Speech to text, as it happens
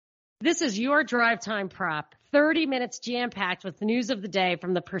This is your drive time prop. 30 minutes jam-packed with the news of the day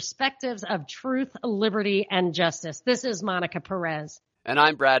from the perspectives of truth, liberty, and justice. This is Monica Perez. And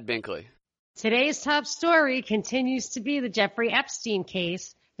I'm Brad Binkley. Today's top story continues to be the Jeffrey Epstein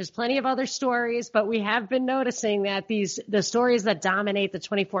case. There's plenty of other stories, but we have been noticing that the stories that dominate the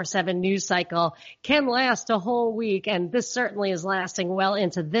 24/7 news cycle can last a whole week, and this certainly is lasting well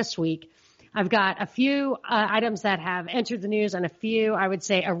into this week. I've got a few items that have entered the news and a few, I would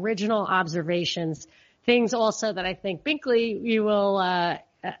say, original observations, things also that I think, Binkley, you will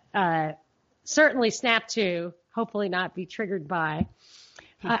certainly snap to, hopefully not be triggered by.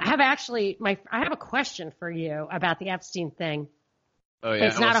 I have a question for you about the Epstein thing. Oh, yeah.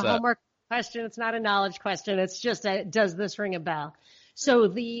 It's not a homework question. It's not a knowledge question. It's just does this ring a bell? So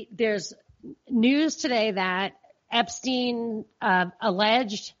there's news today that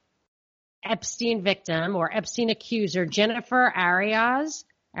alleged Epstein victim or Epstein accuser, Jennifer Arias,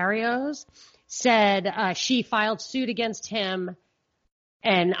 said she filed suit against him.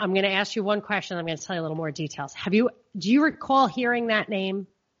 And I'm going to ask you one question. I'm going to tell you a little more details. Do you recall hearing that name?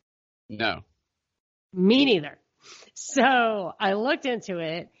 No. Me neither. So I looked into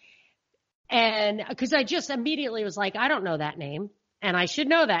it, and because I just immediately was like, I don't know that name, and I should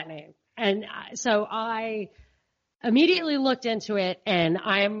know that name. And so I immediately looked into it, and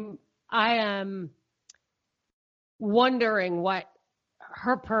I am wondering what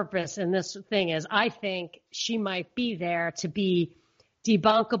her purpose in this thing is. I think she might be there to be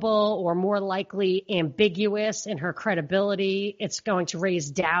debunkable or more likely ambiguous in her credibility. It's going to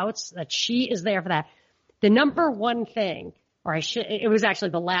raise doubts that she is there for that. The number one thing, it was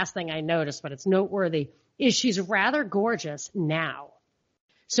actually the last thing I noticed, but it's noteworthy, is she's rather gorgeous now.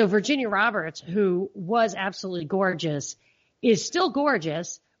 So Virginia Roberts, who was absolutely gorgeous, is still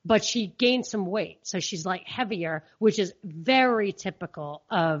gorgeous, but she gained some weight. So she's like heavier, which is very typical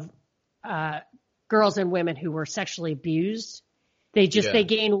of girls and women who were sexually abused. They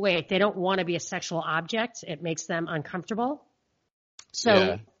gain weight. They don't want to be a sexual object. It makes them uncomfortable.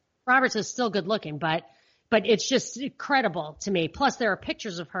 So Roberts is still good looking, but it's just incredible to me. Plus there are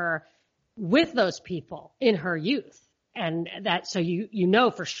pictures of her with those people in her youth. And that, so you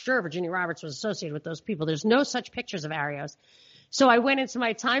know for sure Virginia Roberts was associated with those people. There's no such pictures of Arias. So I went into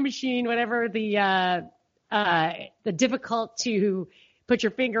my time machine, whatever the difficult to put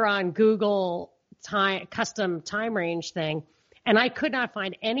your finger on Google custom time range thing. And I could not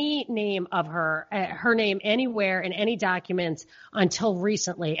find any name of her name anywhere in any documents until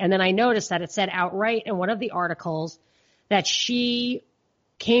recently. And then I noticed that it said outright in one of the articles that she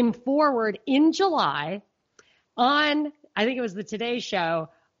came forward in July on, I think it was the Today Show,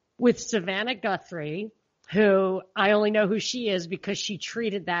 with Savannah Guthrie, who I only know who she is because she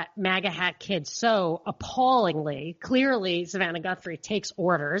treated that MAGA hat kid so appallingly. Clearly, Savannah Guthrie takes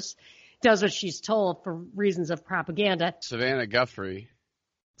orders, does what she's told for reasons of propaganda. Savannah Guthrie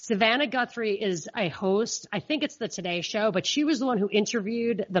is a host. I think it's the Today Show, but she was the one who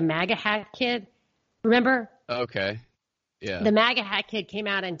interviewed the MAGA hat kid. Remember? Okay. Yeah. The MAGA hat kid came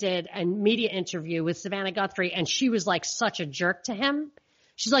out and did a media interview with Savannah Guthrie, and she was like such a jerk to him.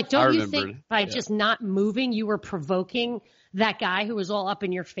 She's like, don't you think by just not moving, you were provoking that guy who was all up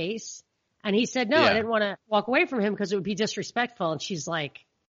in your face? And he said, no, I didn't want to walk away from him because it would be disrespectful. And she's like,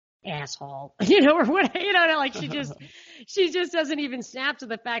 asshole, or what, like she just doesn't even snap to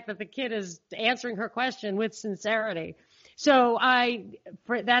the fact that the kid is answering her question with sincerity. So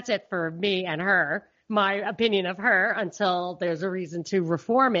that's it for me and her, my opinion of her, until there's a reason to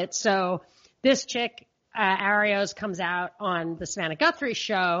reform it. So this chick, Arias, comes out on the Savannah Guthrie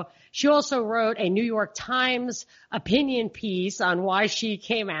show. She also wrote a New York Times opinion piece on why she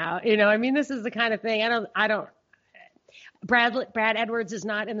came out. This is the kind of thing Brad Edwards is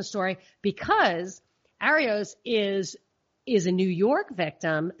not in the story because Arias is a New York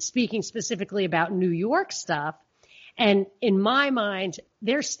victim speaking specifically about New York stuff. And in my mind,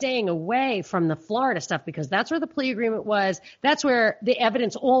 they're staying away from the Florida stuff because that's where the plea agreement was. That's where the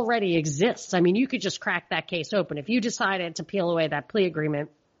evidence already exists. I mean, you could just crack that case open. If you decided to peel away that plea agreement,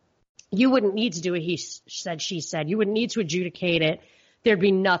 you wouldn't need to do a he said, she said. You wouldn't need to adjudicate it. There'd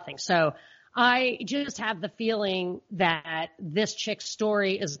be nothing. So I just have the feeling that this chick's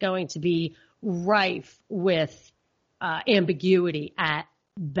story is going to be rife with ambiguity at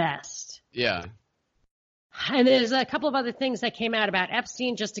best. Yeah. And there's a couple of other things that came out about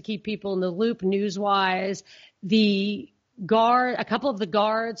Epstein just to keep people in the loop news-wise. A couple of the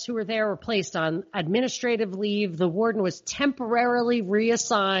guards who were there were placed on administrative leave. The warden was temporarily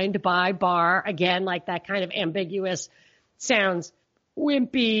reassigned by Barr. Again, like that kind of ambiguous sounds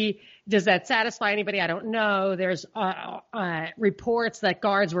wimpy. Does that satisfy anybody? I don't know. There's reports that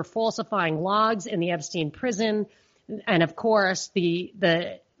guards were falsifying logs in the Epstein prison. And of course,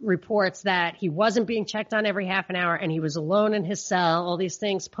 the reports that he wasn't being checked on every half an hour and he was alone in his cell, all these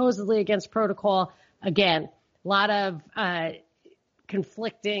things supposedly against protocol. Again, a lot of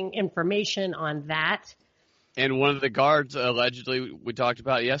conflicting information on that. And one of the guards, allegedly, we talked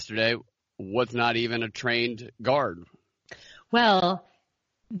about yesterday, was not even a trained guard. Well,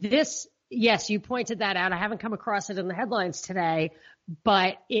 yes, you pointed that out. I haven't come across it in the headlines today,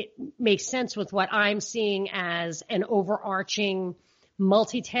 but it makes sense with what I'm seeing as an overarching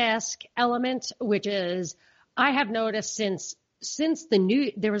multitask element, which is I have noticed since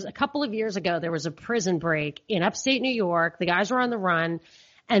there was a couple of years ago, there was a prison break in upstate New York. The guys were on the run,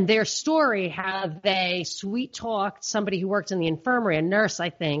 and their story, how they sweet talked somebody who worked in the infirmary, a nurse, I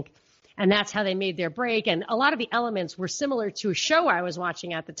think. And that's how they made their break. And a lot of the elements were similar to a show I was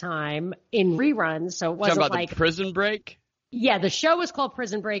watching at the time in reruns. So it wasn't about like the Prison Break? Yeah, the show was called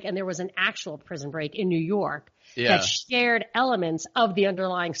Prison Break, and there was an actual prison break in New York that shared elements of the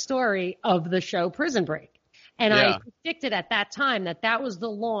underlying story of the show Prison Break. And I predicted at that time that was the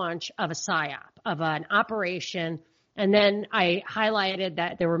launch of a PSYOP, of an operation. And then I highlighted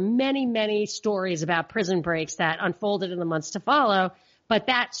that there were many, many stories about prison breaks that unfolded in the months to follow. But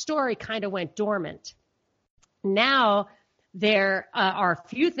that story kind of went dormant. Now there are a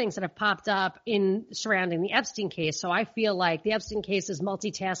few things that have popped up surrounding the Epstein case. So I feel like the Epstein case is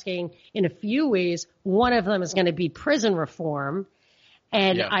multitasking in a few ways. One of them is going to be prison reform.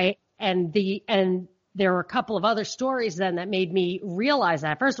 And there were a couple of other stories then that made me realize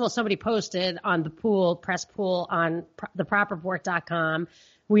that. First of all, somebody posted on the press pool on thepropreport.com,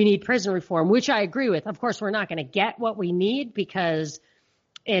 we need prison reform, which I agree with. Of course, we're not going to get what we need because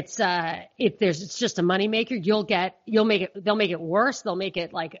it's just a moneymaker. They'll make it worse. They'll make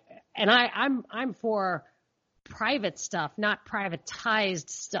it like, and I'm for private stuff, not privatized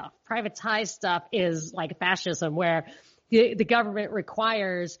stuff. Privatized stuff is like fascism, where the government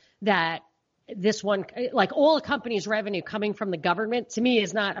requires that this one, like all a company's revenue coming from the government, to me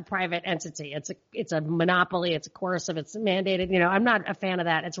is not a private entity. It's a monopoly. It's coercive. It's mandated. I'm not a fan of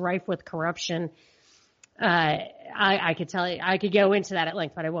that. It's rife with corruption. I could tell you, I could go into that at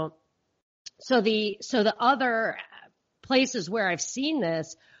length, but I won't. So the other places where I've seen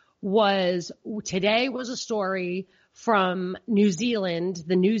this today was a story from New Zealand.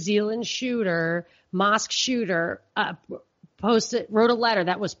 The New Zealand mosque shooter, wrote a letter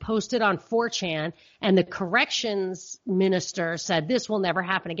that was posted on 4chan, and the corrections minister said this will never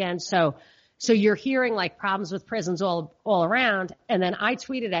happen again. So you're hearing like problems with prisons all around. And then I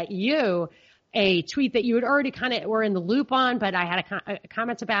tweeted at you a tweet that you had already kind of were in the loop on, but I had a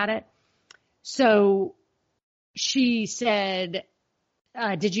comment about it. So she said,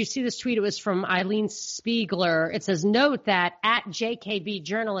 did you see this tweet? It was from Eileen Spiegler. It says, note that at JKB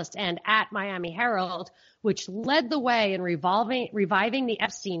Journalist and at Miami Herald, which led the way in reviving the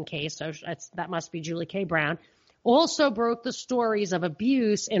Epstein case, so that must be Julie K. Brown, also broke the stories of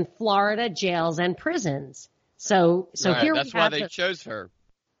abuse in Florida jails and prisons. So right, here that's why they chose her.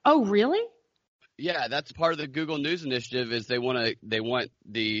 Oh, really? Yeah, that's part of the Google News initiative. Is they want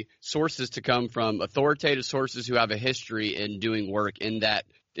the sources to come from authoritative sources who have a history in doing work in that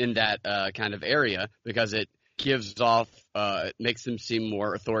kind of area, because it gives off makes them seem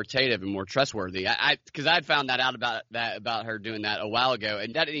more authoritative and more trustworthy. Because I'd found that out about her doing that a while ago,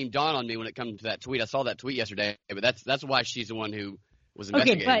 and that didn't even dawn on me when it comes to that tweet. I saw that tweet yesterday, but that's why she's the one who was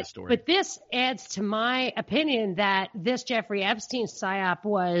investigating the story. But this adds to my opinion that this Jeffrey Epstein PSYOP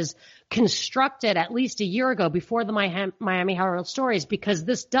was constructed at least a year ago before the Miami Herald stories, because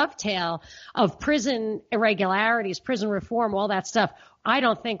this dovetail of prison irregularities, prison reform, all that stuff, I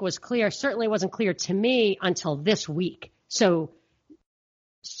don't think was clear. Certainly wasn't clear to me until this week. So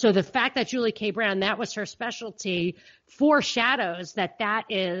the fact that Julie K. Brown, that was her specialty, foreshadows that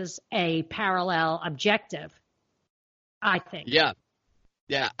is a parallel objective, I think.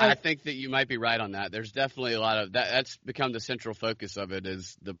 Yeah, I think that you might be right on that. There's definitely a lot of that. That's become the central focus of it,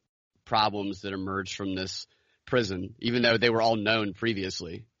 is the problems that emerged from this prison, even though they were all known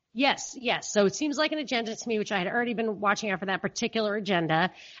previously. Yes. So it seems like an agenda to me, which I had already been watching out for that particular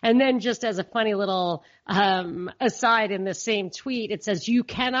agenda. And then just as a funny little aside in the same tweet, it says, you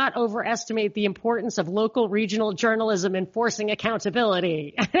cannot overestimate the importance of local regional journalism enforcing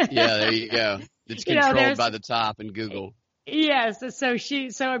accountability. Yeah, there you go. It's controlled by the top in Google. Yes. So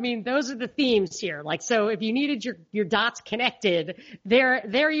I mean, those are the themes here. Like, so if you needed your dots connected,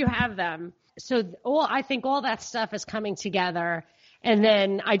 there you have them. So I think all that stuff is coming together. And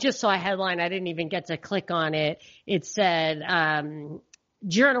then I just saw a headline. I didn't even get to click on it. It said,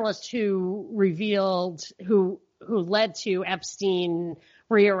 journalist who led to Epstein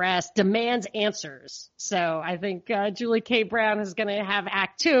rearrest demands answers. So I think Julie K. Brown is going to have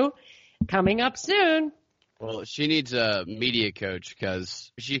Act 2 coming up soon. Well, she needs a media coach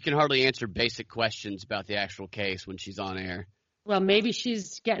because she can hardly answer basic questions about the actual case when she's on air. Well, maybe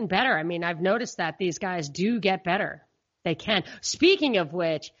she's getting better. I mean, I've noticed that these guys do get better. They can. Speaking of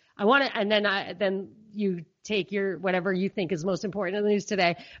which, I want to, and then you take your whatever you think is most important in the news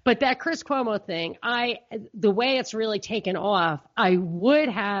today. But that Chris Cuomo thing, the way it's really taken off, I would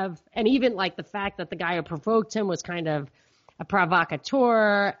have, and even like the fact that the guy who provoked him was kind of a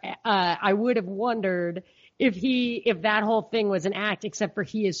provocateur, I would have wondered if that whole thing was an act, except for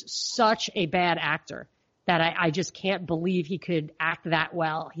he is such a bad actor that I just can't believe he could act that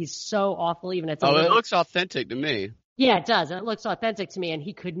well. He's so awful. Even it looks authentic to me. Yeah, it does. It looks authentic to me, and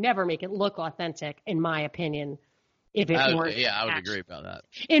he could never make it look authentic, in my opinion, if it weren't. Yeah, I would agree about that.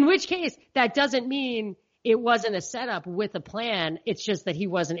 In which case, that doesn't mean it wasn't a setup with a plan. It's just that he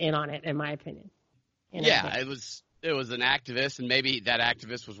wasn't in on it, in my opinion. It was an activist, and maybe that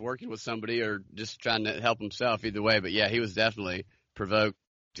activist was working with somebody or just trying to help himself either way. But, yeah, he was definitely provoked.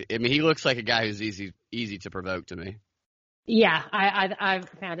 I mean, he looks like a guy who's easy to provoke to me. Yeah, I've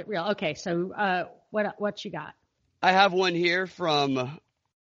found it real. Okay, so what you got? I have one here from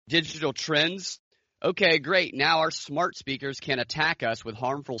Digital Trends. Okay, great. Now our smart speakers can attack us with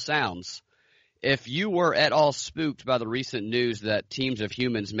harmful sounds. If you were at all spooked by the recent news that teams of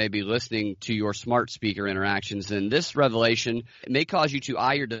humans may be listening to your smart speaker interactions, then this revelation may cause you to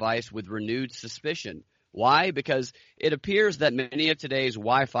eye your device with renewed suspicion. Why? Because it appears that many of today's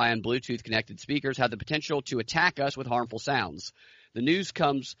Wi-Fi and Bluetooth-connected speakers have the potential to attack us with harmful sounds. The news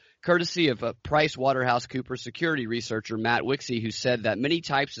comes courtesy of PricewaterhouseCoopers security researcher Matt Wixie, who said that many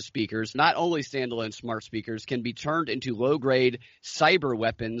types of speakers, not only standalone smart speakers, can be turned into low-grade cyber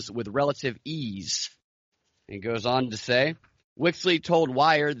weapons with relative ease. And goes on to say, Wixie told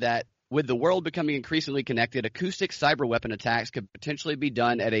Wired that with the world becoming increasingly connected, acoustic cyber weapon attacks could potentially be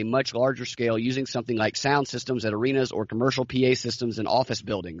done at a much larger scale using something like sound systems at arenas or commercial PA systems in office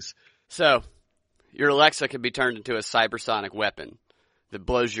buildings. So, your Alexa can be turned into a cybersonic weapon that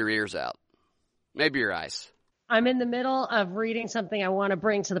blows your ears out. Maybe your eyes. I'm in the middle of reading something I want to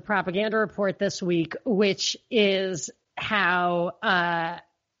bring to the propaganda report this week, which is how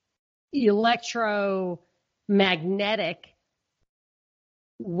electromagnetic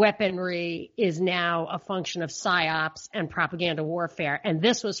weaponry is now a function of psyops and propaganda warfare. And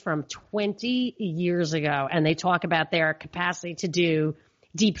this was from 20 years ago. And they talk about their capacity to do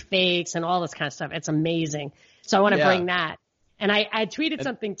deep fakes and all this kind of stuff. It's amazing. So I want to bring that. And I tweeted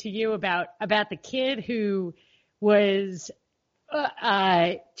something to you about the kid who was,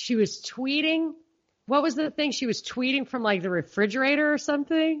 she was tweeting. What was the thing? She was tweeting from like the refrigerator or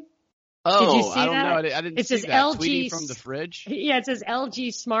something. Oh, did you see I don't that? know. I didn't see that. LG, tweeting from the fridge? Yeah, it says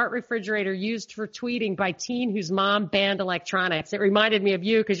LG smart refrigerator used for tweeting by teen whose mom banned electronics. It reminded me of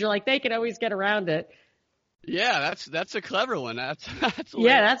you because you're like, they can always get around it. Yeah, that's a clever one. That's that's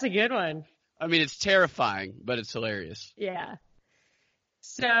a good one. I mean, it's terrifying, but it's hilarious. Yeah.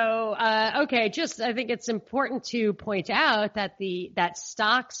 So, okay, I think it's important to point out that that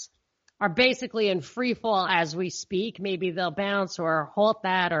stocks are basically in free fall as we speak. Maybe they'll bounce or halt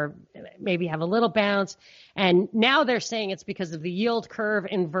that or maybe have a little bounce. And now they're saying it's because of the yield curve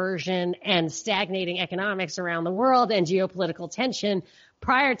inversion and stagnating economics around the world and geopolitical tension.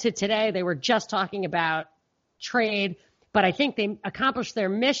 Prior to today, they were just talking about trade, but I think they accomplished their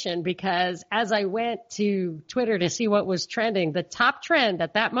mission because as I went to Twitter to see what was trending, the top trend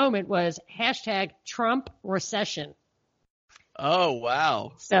at that moment was #Trump recession. Oh,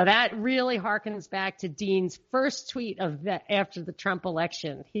 wow. So that really harkens back to Dean's first tweet of after the Trump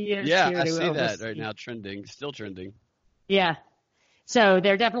election. He is here to I see that right now trending, still trending. Yeah. So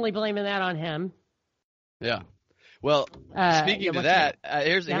they're definitely blaming that on him. Yeah. Well, speaking of that,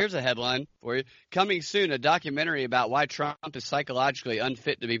 here's a headline for you. Coming soon, a documentary about why Trump is psychologically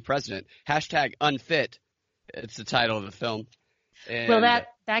unfit to be president. #unfit. It's the title of the film. And well,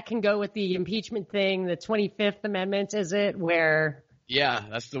 that can go with the impeachment thing, the 25th Amendment, is it? Where? Yeah,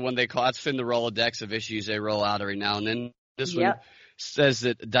 that's the one they call. It's in the Rolodex of issues they roll out every now and then. This one says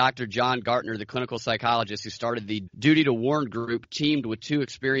that Dr. John Gartner, the clinical psychologist who started the Duty to Warn group, teamed with 2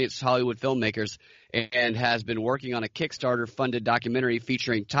 experienced Hollywood filmmakers and has been working on a Kickstarter-funded documentary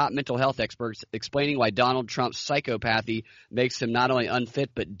featuring top mental health experts explaining why Donald Trump's psychopathy makes him not only unfit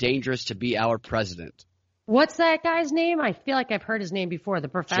but dangerous to be our president. What's that guy's name? I feel like I've heard his name before. The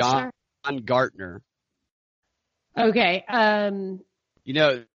professor? John Gartner. Okay. You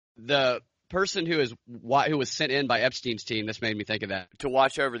know, the person who was sent in by Epstein's team, this made me think of that, to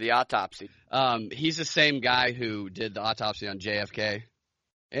watch over the autopsy. He's the same guy who did the autopsy on JFK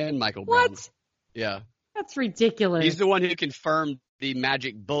and Michael Brown. What? Yeah. That's ridiculous. He's the one who confirmed the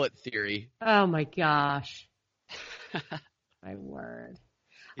magic bullet theory. Oh, my gosh. My word.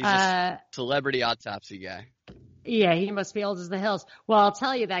 He's a celebrity autopsy guy. Yeah, he must be old as the hills. Well, I'll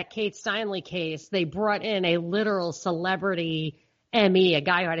tell you that Kate Steinle case, they brought in a literal celebrity ME, a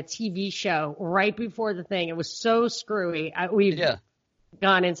guy who had a TV show right before the thing. It was so screwy. We've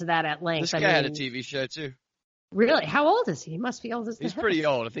gone into that at length. This guy had a TV show, too. Really? How old is he? He must be old as the hills. He's pretty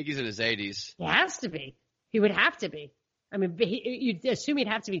old. I think he's in his 80s. He has to be. He would have to be. I mean, you'd assume he'd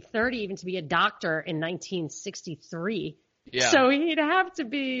have to be 30 even to be a doctor in 1963. Yeah. So he'd have to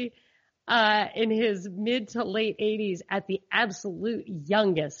be in his mid to late 80s at the absolute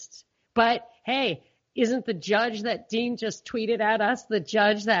youngest. But hey, isn't the judge that Dean just tweeted at us, the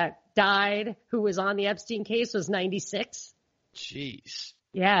judge that died who was on the Epstein case was 96? Jeez.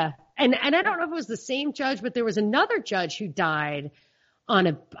 Yeah. And I don't know if it was the same judge, but there was another judge who died on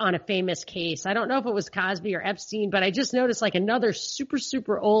a famous case. I don't know if it was Cosby or Epstein, but I just noticed like another super,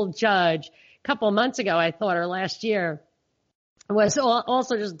 super old judge a couple of months ago, I thought, or last year, was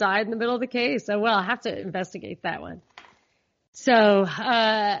also just died in the middle of the case. So, well, I'll have to investigate that one. So,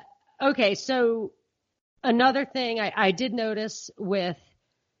 okay. So another thing I did notice with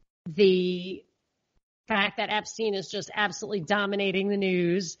the fact that Epstein is just absolutely dominating the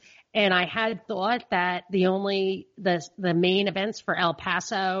news. And I had thought that the main events for El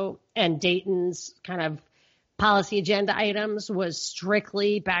Paso and Dayton's kind of policy agenda items was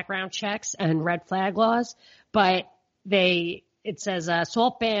strictly background checks and red flag laws. But it says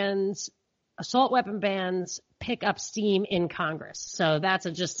assault weapon bans pick up steam in Congress. So that's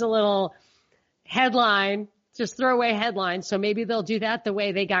just a little headline, just throwaway headline. So maybe they'll do that the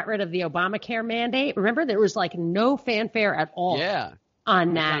way they got rid of the Obamacare mandate. Remember, there was like no fanfare at all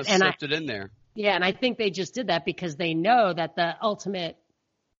on that. And slipped it in there. Yeah, and I think they just did that because they know that the ultimate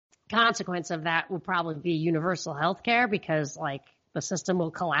consequence of that will probably be universal health care because like the system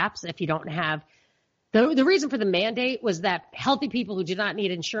will collapse if you don't have. The reason for the mandate was that healthy people who do not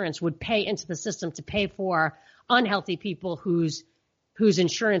need insurance would pay into the system to pay for unhealthy people whose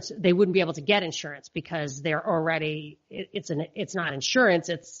insurance, they wouldn't be able to get insurance because they're already, it's not insurance,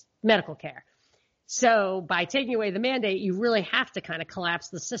 it's medical care. So by taking away the mandate, you really have to kind of collapse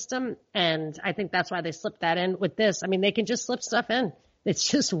the system. And I think that's why they slipped that in with this. I mean, they can just slip stuff in. It's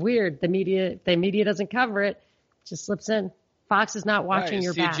just weird. The media doesn't cover it. It just slips in. Fox is not watching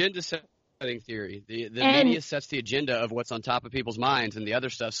your back. The agenda setting theory. The media sets the agenda of what's on top of people's minds, and the other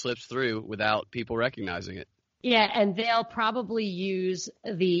stuff slips through without people recognizing it. Yeah, and they'll probably use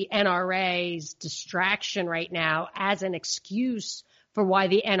the NRA's distraction right now as an excuse for why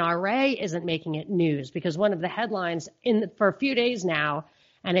the NRA isn't making it news. Because one of the headlines for a few days now,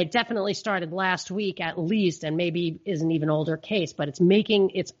 and it definitely started last week at least, and maybe is an even older case, but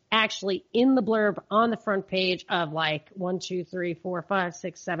it's actually in the blurb on the front page of like 1, 2, 3, 4, 5,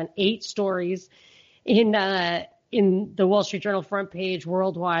 6, 7, 8 stories in the Wall Street Journal front page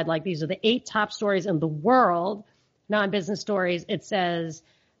worldwide. Like these are the 8 top stories in the world, non-business stories. It says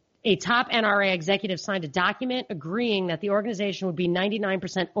a top NRA executive signed a document agreeing that the organization would be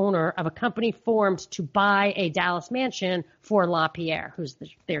 99% owner of a company formed to buy a Dallas mansion for LaPierre, who's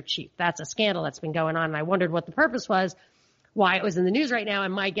their chief. That's a scandal that's been going on. And I wondered what the purpose was, why it was in the news right now.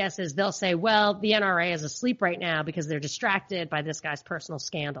 And my guess is they'll say, well, the NRA is asleep right now because they're distracted by this guy's personal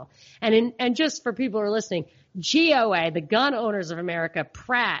scandal. And just for people who are listening, GOA, the Gun Owners of America,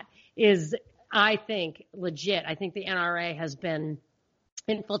 Pratt, is, I think, legit. I think the NRA has been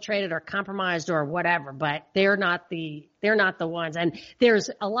infiltrated or compromised or whatever, but they're not the ones. And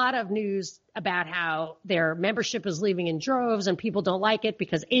there's a lot of news about how their membership is leaving in droves and people don't like it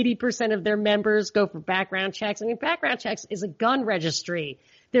because 80% of their members go for background checks. I mean, background checks is a gun registry.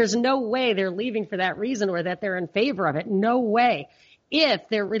 There's no way they're leaving for that reason or that they're in favor of it. No way. If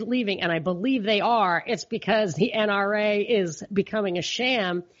they're leaving, and I believe they are, it's because the NRA is becoming a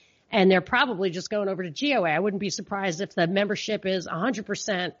sham. And they're probably just going over to GOA. I wouldn't be surprised if the membership is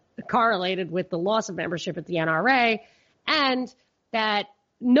 100% correlated with the loss of membership at the NRA and that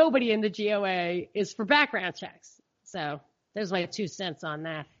nobody in the GOA is for background checks. So there's my 2 cents on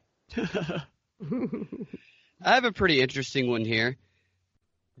that. I have a pretty interesting one here.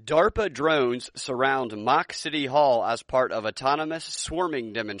 DARPA drones surround mock City Hall as part of autonomous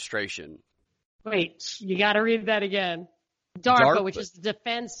swarming demonstration. Wait, you got to read that again. DARPA, which is the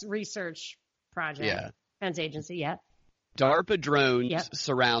Defense Research Project. Yeah. Defense Agency, yeah. DARPA drones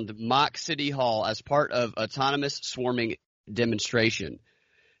surround mock City Hall as part of autonomous swarming demonstration.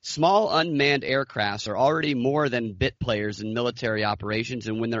 Small unmanned aircrafts are already more than bit players in military operations,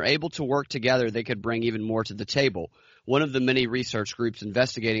 and when they're able to work together, they could bring even more to the table. One of the many research groups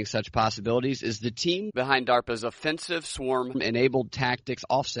investigating such possibilities is the team behind DARPA's Offensive Swarm-Enabled Tactics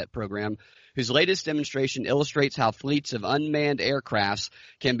Offset Program, whose latest demonstration illustrates how fleets of unmanned aircrafts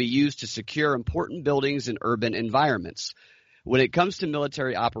can be used to secure important buildings in urban environments. When it comes to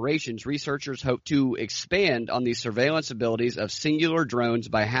military operations, researchers hope to expand on the surveillance abilities of singular drones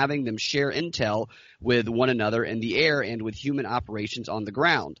by having them share intel with one another in the air and with human operations on the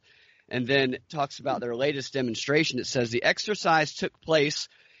ground. And then talks about their latest demonstration. It says the exercise took place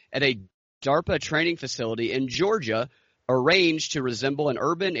at a DARPA training facility in Georgia, arranged to resemble an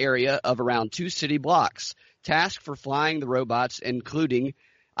urban area of around 2 city blocks. Tasks for flying the robots including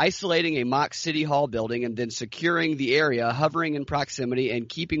isolating a mock city hall building and then securing the area, hovering in proximity, and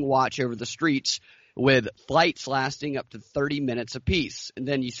keeping watch over the streets with flights lasting up to 30 minutes apiece. And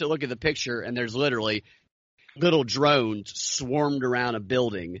then you still look at the picture, and there's literally little drones swarmed around a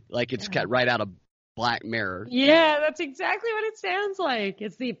building like it's cut right out of Black Mirror. Yeah, that's exactly what it sounds like.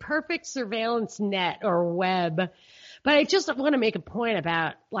 It's the perfect surveillance net or web. But I just want to make a point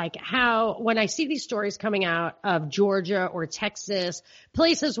about like how when I see these stories coming out of Georgia or Texas,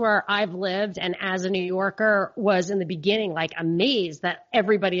 places where I've lived and as a New Yorker was in the beginning like amazed that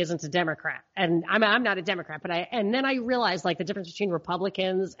everybody isn't a Democrat. And I'm not a Democrat, but and then I realized like the difference between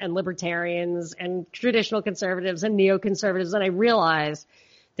Republicans and libertarians and traditional conservatives and neoconservatives. And I realized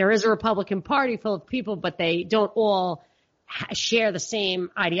there is a Republican Party full of people, but they don't all share the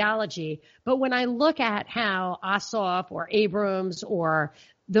same ideology. But when I look at how Ossoff or Abrams or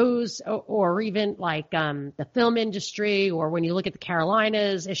those, or even like the film industry, or when you look at the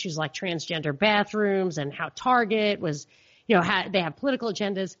Carolinas, issues like transgender bathrooms and how Target was, they have political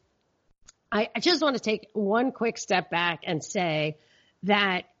agendas. I just want to take one quick step back and say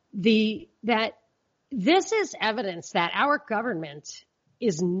that that this is evidence that our government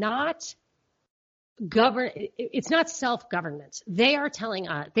is not it's not self-government. They are telling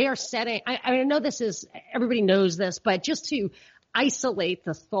us, they are setting, I know this is, everybody knows this, but just to isolate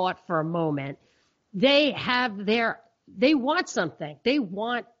the thought for a moment, they want something. They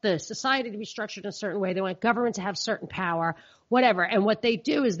want the society to be structured in a certain way. They want government to have certain power, whatever. And what they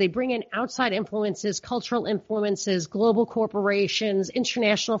do is they bring in outside influences, cultural influences, global corporations,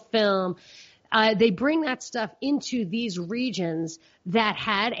 international film. They bring that stuff into these regions that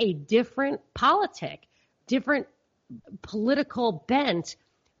had a different different political bent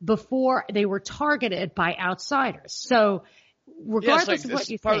before they were targeted by outsiders. So regardless of what you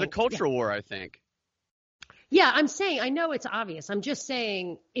think. It's part of the cultural war, I think. Yeah, I'm saying, I know it's obvious. I'm just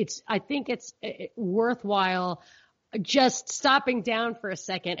saying I think it's worthwhile just stopping down for a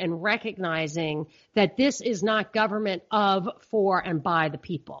second and recognizing that this is not government of, for, and by the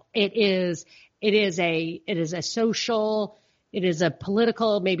people. It is a social, it is a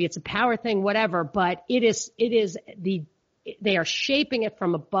political, maybe it's a power thing, whatever, but they are shaping it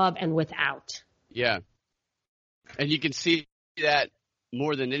from above and without. Yeah. And you can see that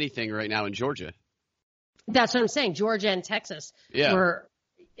more than anything right now in Georgia. That's what I'm saying. Georgia and Texas were,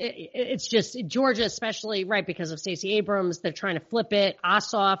 it's just Georgia, especially, right, because of Stacey Abrams. They're trying to flip it.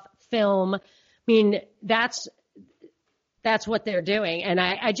 Ossoff film. I mean, that's what they're doing. And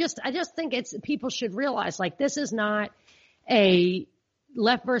I just think people should realize, like, this is not a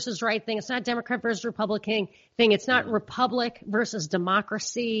left versus right thing. It's not Democrat versus Republican thing. It's not republic versus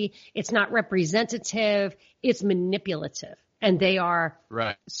democracy. It's not representative. It's manipulative. And they are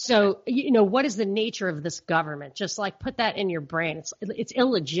right. So, what is the nature of this government? Just like put that in your brain. It's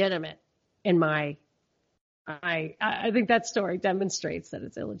illegitimate I think that story demonstrates that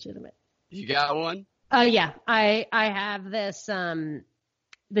it's illegitimate. You got one? Yeah. I have this,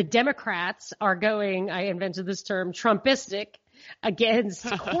 the Democrats are going, I invented this term, Trumpistic against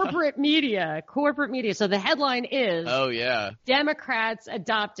corporate media. So the headline is, oh yeah, Democrats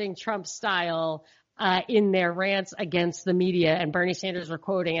adopting Trump style in their rants against the media, and Bernie Sanders were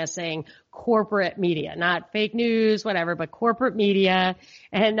quoting as saying corporate media, not fake news, whatever, but corporate media.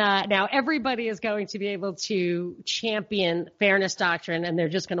 And now everybody is going to be able to champion fairness doctrine, and they're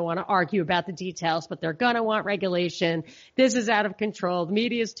just going to want to argue about the details, but they're going to want regulation. This is out of control. The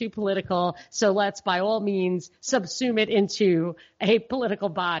media is too political, so let's by all means subsume it into a political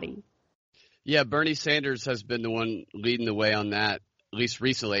body. Yeah, Bernie Sanders has been the one leading the way on that. At least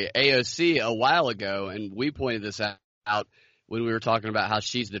recently, AOC a while ago, and we pointed this out when we were talking about how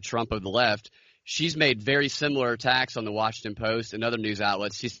she's the Trump of the left. She's made very similar attacks on the Washington Post and other news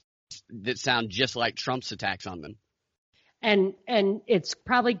outlets that sound just like Trump's attacks on them. And it's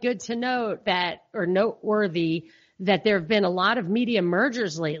probably good to note that, or noteworthy, that there have been a lot of media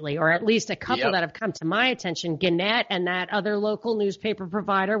mergers lately, or at least a couple that have come to my attention. Gannett and that other local newspaper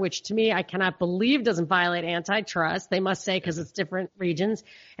provider, which to me I cannot believe doesn't violate antitrust. They must say because it's different regions.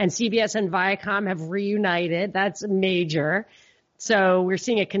 And CBS and Viacom have reunited. That's major. So we're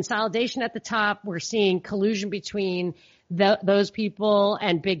seeing a consolidation at the top. We're seeing collusion between those people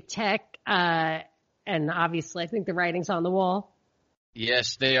and big tech. And obviously, I think the writing's on the wall.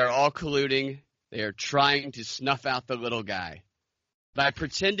 Yes, they are all colluding. They are trying to snuff out the little guy by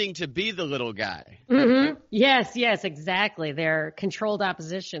pretending to be the little guy. Mm-hmm. Yes, exactly. They're controlled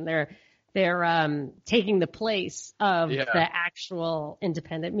opposition. They're taking the place of the actual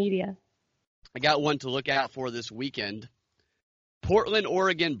independent media. I got one to look out for this weekend. Portland,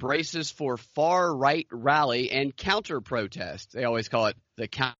 Oregon braces for far-right rally and counter-protest. They always call it the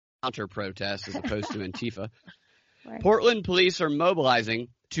counter-protest as opposed to Antifa. Right. Portland police are mobilizing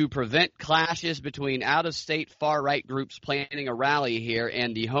to prevent clashes between out-of-state far-right groups planning a rally here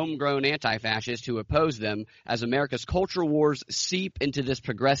and the homegrown anti-fascists who oppose them as America's culture wars seep into this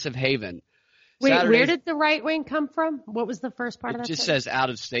progressive haven. Wait, where did the right wing come from? What was the first part of that? It just says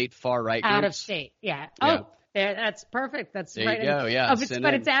out-of-state far-right groups. Out-of-state, yeah. Oh, that's perfect. That's there right. You go, yeah.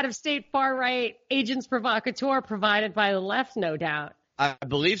 But it's out-of-state far-right agents provocateur provided by the left, no doubt. I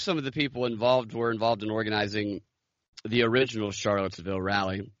believe some of the people involved were involved in organizing the original Charlottesville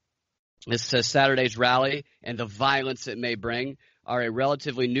rally. This says Saturday's rally and the violence it may bring are a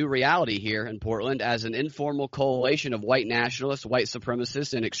relatively new reality here in Portland as an informal coalition of white nationalists, white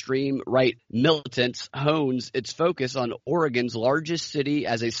supremacists, and extreme right militants hones its focus on Oregon's largest city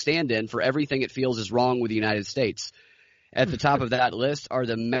as a stand-in for everything it feels is wrong with the United States. At the top of that list are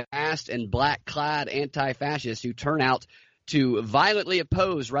the masked and black-clad anti-fascists who turn out to violently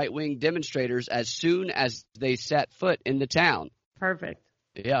oppose right-wing demonstrators as soon as they set foot in the town. Perfect.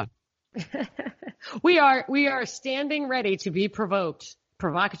 Yeah. We are standing ready to be provoked.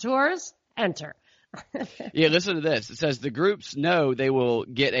 Provocateurs, enter. Yeah, listen to this. It says the groups know they will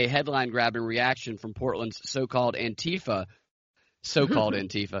get a headline-grabbing reaction from Portland's so-called Antifa,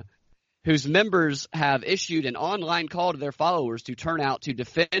 whose members have issued an online call to their followers to turn out to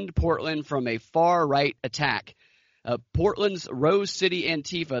defend Portland from a far-right attack. Portland's Rose City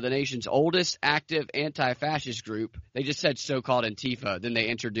Antifa, the nation's oldest active anti-fascist group, they just said so-called Antifa, then they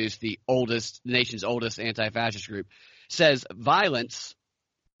introduced the nation's oldest anti-fascist group, says violence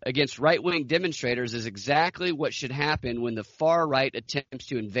against right-wing demonstrators is exactly what should happen when the far right attempts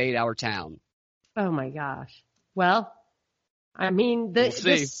to invade our town. Oh my gosh. Well, I mean, we'll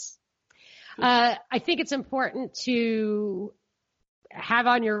see. I think it's important to have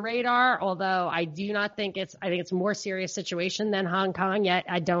on your radar, although I do not think I think it's a more serious situation than Hong Kong, yet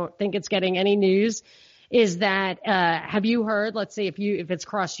I don't think it's getting any news, is that, have you heard, let's see if it's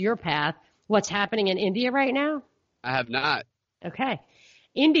crossed your path, what's happening in India right now? I have not. Okay.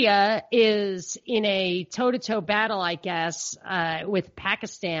 India is in a toe-to-toe battle, I guess, with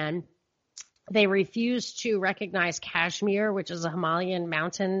Pakistan. They refuse to recognize Kashmir, which is a Himalayan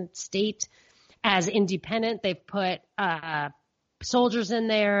mountain state, as independent. They've put soldiers in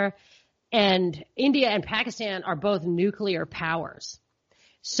there, and India and Pakistan are both nuclear powers.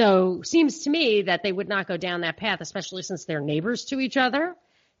 So seems to me that they would not go down that path, especially since they're neighbors to each other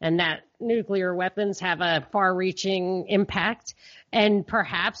and that nuclear weapons have a far-reaching impact. And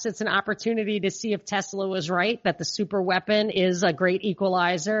perhaps it's an opportunity to see if Tesla was right, that the super weapon is a great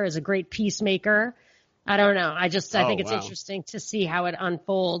equalizer, is a great peacemaker. I don't know. I think it's interesting to see how it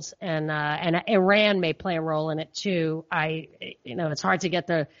unfolds, and Iran may play a role in it too. It's hard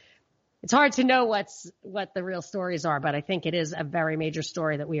to know what the real stories are, but I think it is a very major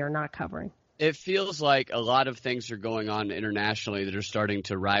story that we are not covering. It feels like a lot of things are going on internationally that are starting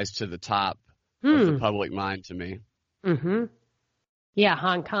to rise to the top of the public mind to me. Mm-hmm. Yeah,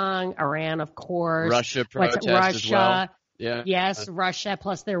 Hong Kong, Iran, of course. Russia protest as well. Yeah. Yes, Russia,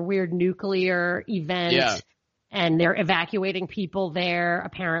 plus their weird nuclear event. Yeah. And they're evacuating people there,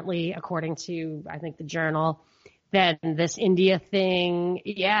 apparently, according to, I think, the Journal. Then this India thing.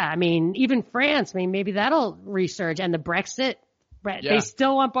 Yeah, I mean, even France, maybe that'll resurge. And the Brexit, they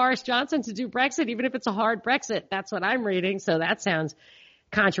still want Boris Johnson to do Brexit, even if it's a hard Brexit. That's what I'm reading, so that sounds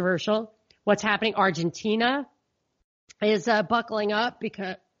controversial. What's happening? Argentina is buckling up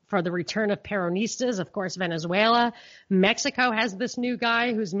for the return of Peronistas, of course, Venezuela. Mexico has this new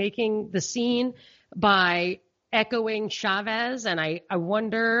guy who's making the scene by echoing Chavez, and I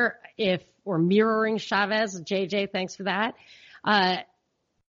wonder or mirroring Chavez. JJ, thanks for that.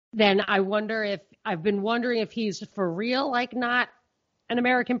 Then I've been wondering if he's for real, like not an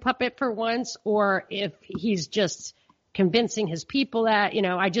American puppet for once, or if he's just convincing his people that,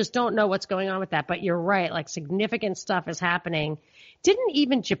 I just don't know what's going on with that. But you're right. Like significant stuff is happening. Didn't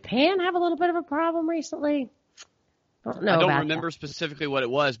even Japan have a little bit of a problem recently? I don't remember specifically what it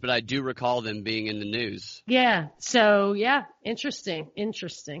was, but I do recall them being in the news. Yeah. So, yeah, interesting.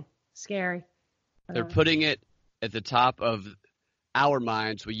 Scary. They're putting it at the top of our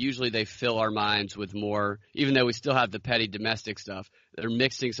minds. They fill our minds with more, even though we still have the petty domestic stuff. They're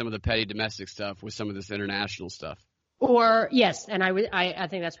mixing some of the petty domestic stuff with some of this international stuff. Or, yes, and I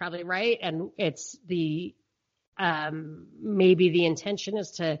think that's probably right. And it's maybe the intention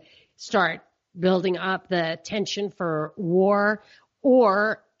is to start building up the tension for war,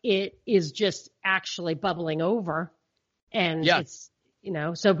 or it is just actually bubbling over. And it's,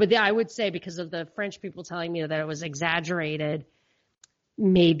 but I would say because of the French people telling me that it was exaggerated,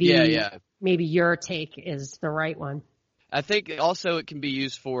 maybe your take is the right one. I think also it can be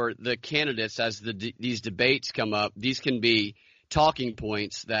used for the candidates as these debates come up. These can be talking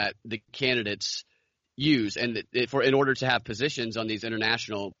points that the candidates use, and in order to have positions on these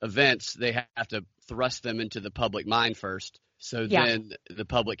international events, they have to thrust them into the public mind first, so then the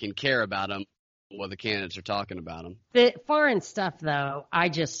public can care about them while the candidates are talking about them. The foreign stuff, though, I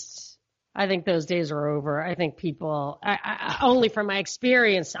think those days are over. I think people, only from my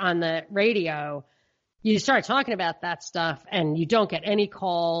experience on the radio, you start talking about that stuff and you don't get any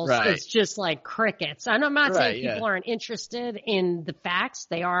calls. Right. It's just like crickets. And I'm not saying people aren't interested in the facts.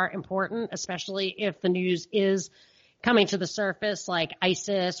 They are important, especially if the news is coming to the surface like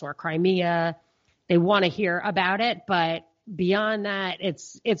ISIS or Crimea. They want to hear about it. But beyond that,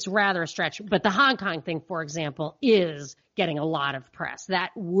 it's rather a stretch. But the Hong Kong thing, for example, is getting a lot of press. That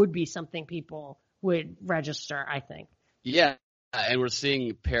would be something people would register, I think. Yeah. And we're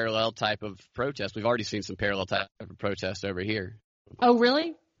seeing parallel type of protests. We've already seen some parallel type of protests over here. Oh,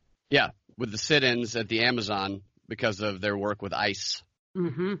 really? Yeah, with the sit-ins at the Amazon because of their work with ICE.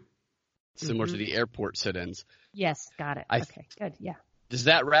 Mm-hmm. Similar to the airport sit-ins. Yes, got it. Okay, good, yeah. Does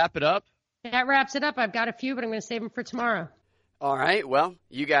that wrap it up? That wraps it up. I've got a few, but I'm going to save them for tomorrow. All right. Well,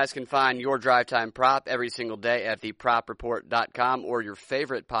 you guys can find your Drive Time prop every single day at thepropreport.com or your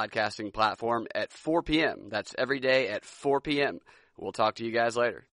favorite podcasting platform at 4 p.m. That's every day at 4 p.m. We'll talk to you guys later.